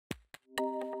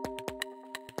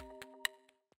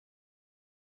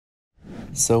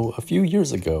So, a few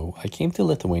years ago, I came to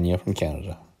Lithuania from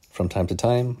Canada. From time to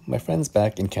time, my friends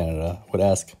back in Canada would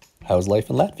ask, "How's life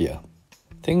in Latvia?"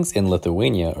 "Things in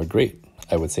Lithuania are great,"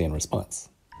 I would say in response.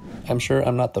 I'm sure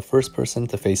I'm not the first person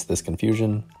to face this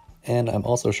confusion, and I'm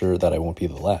also sure that I won't be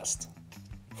the last.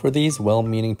 For these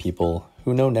well-meaning people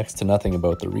who know next to nothing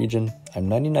about the region, I'm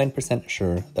 99%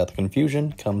 sure that the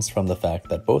confusion comes from the fact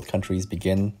that both countries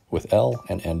begin with L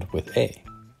and end with A.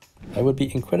 I would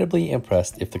be incredibly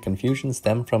impressed if the confusion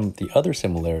stemmed from the other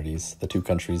similarities the two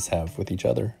countries have with each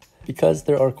other, because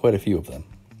there are quite a few of them.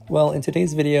 Well, in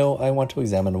today's video, I want to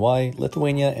examine why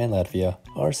Lithuania and Latvia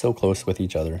are so close with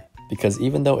each other, because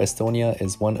even though Estonia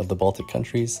is one of the Baltic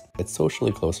countries, it's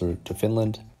socially closer to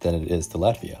Finland than it is to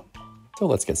Latvia. So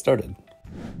let's get started.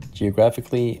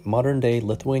 Geographically, modern-day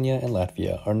Lithuania and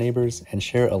Latvia are neighbors and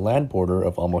share a land border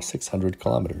of almost 600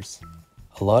 kilometers.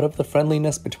 A lot of the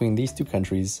friendliness between these two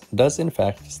countries does in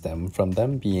fact stem from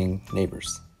them being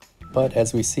neighbors. But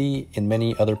as we see in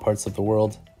many other parts of the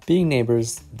world, being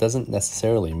neighbors doesn't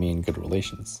necessarily mean good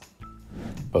relations.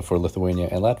 But for Lithuania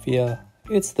and Latvia,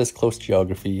 it's this close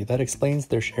geography that explains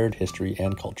their shared history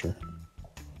and culture.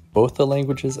 Both the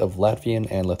languages of Latvian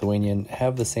and Lithuanian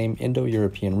have the same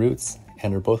Indo-European roots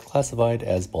and are both classified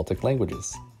as Baltic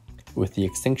languages. With the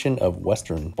extinction of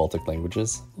Western Baltic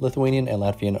languages, Lithuanian and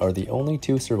Latvian are the only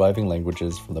two surviving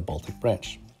languages from the Baltic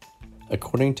branch.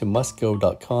 According to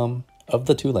mustgo.com, of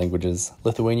the two languages,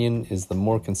 Lithuanian is the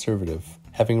more conservative,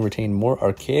 having retained more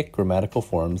archaic grammatical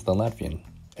forms than Latvian,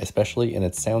 especially in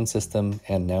its sound system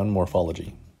and noun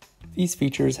morphology. These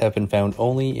features have been found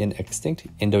only in extinct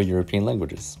Indo-European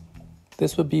languages.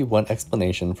 This would be one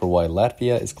explanation for why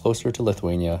Latvia is closer to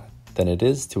Lithuania than it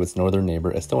is to its northern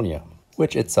neighbor Estonia,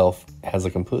 which itself has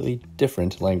a completely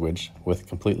different language with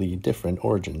completely different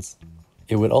origins.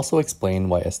 It would also explain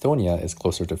why Estonia is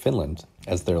closer to Finland,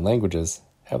 as their languages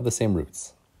have the same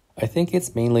roots. I think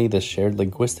it's mainly this shared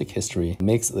linguistic history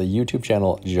makes the YouTube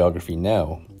channel Geography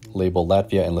Now label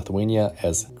Latvia and Lithuania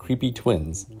as creepy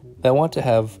twins that want to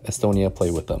have Estonia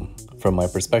play with them. From my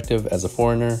perspective as a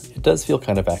foreigner, it does feel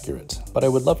kind of accurate, but I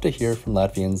would love to hear from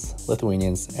Latvians,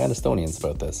 Lithuanians, and Estonians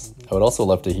about this. I would also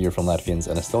love to hear from Latvians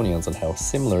and Estonians on how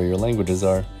similar your languages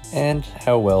are and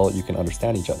how well you can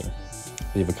understand each other.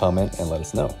 Leave a comment and let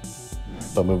us know.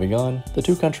 But moving on, the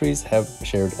two countries have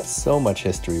shared so much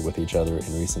history with each other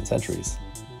in recent centuries.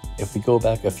 If we go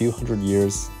back a few hundred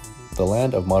years, the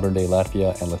land of modern-day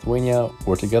Latvia and Lithuania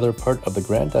were together part of the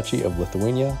Grand Duchy of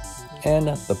Lithuania and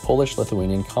the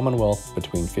Polish-Lithuanian Commonwealth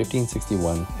between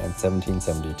 1561 and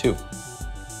 1772.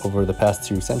 Over the past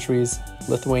 2 centuries,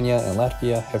 Lithuania and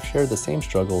Latvia have shared the same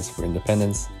struggles for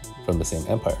independence from the same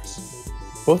empires.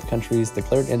 Both countries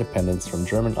declared independence from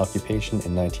German occupation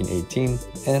in 1918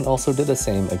 and also did the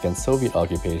same against Soviet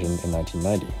occupation in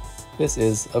 1990. This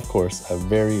is, of course, a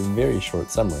very, very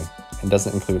short summary and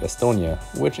doesn't include Estonia,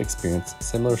 which experienced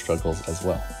similar struggles as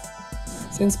well.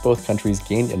 Since both countries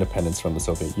gained independence from the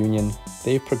Soviet Union,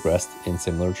 they've progressed in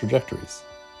similar trajectories.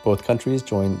 Both countries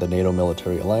joined the NATO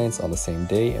military alliance on the same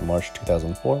day in March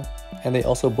 2004, and they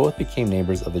also both became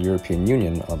neighbors of the European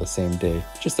Union on the same day,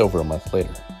 just over a month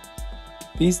later.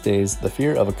 These days, the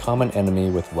fear of a common enemy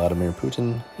with Vladimir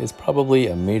Putin is probably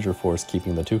a major force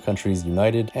keeping the two countries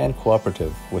united and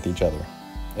cooperative with each other,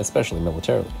 especially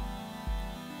militarily.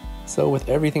 So with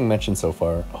everything mentioned so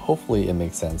far, hopefully it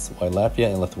makes sense why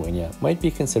Latvia and Lithuania might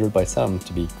be considered by some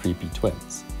to be creepy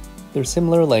twins. Their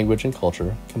similar language and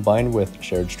culture, combined with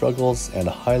shared struggles and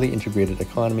a highly integrated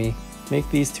economy, make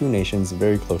these two nations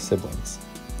very close siblings.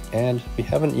 And we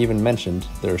haven't even mentioned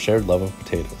their shared love of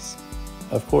potatoes.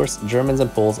 Of course, Germans and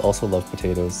Poles also love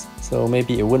potatoes, so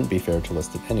maybe it wouldn't be fair to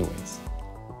list it anyways.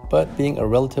 But being a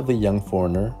relatively young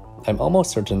foreigner, I'm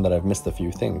almost certain that I've missed a few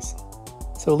things.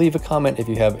 So leave a comment if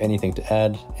you have anything to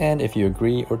add, and if you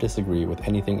agree or disagree with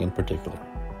anything in particular.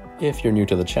 If you're new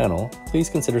to the channel, please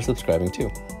consider subscribing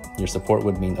too. Your support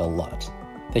would mean a lot.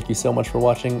 Thank you so much for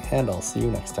watching, and I'll see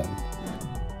you next time.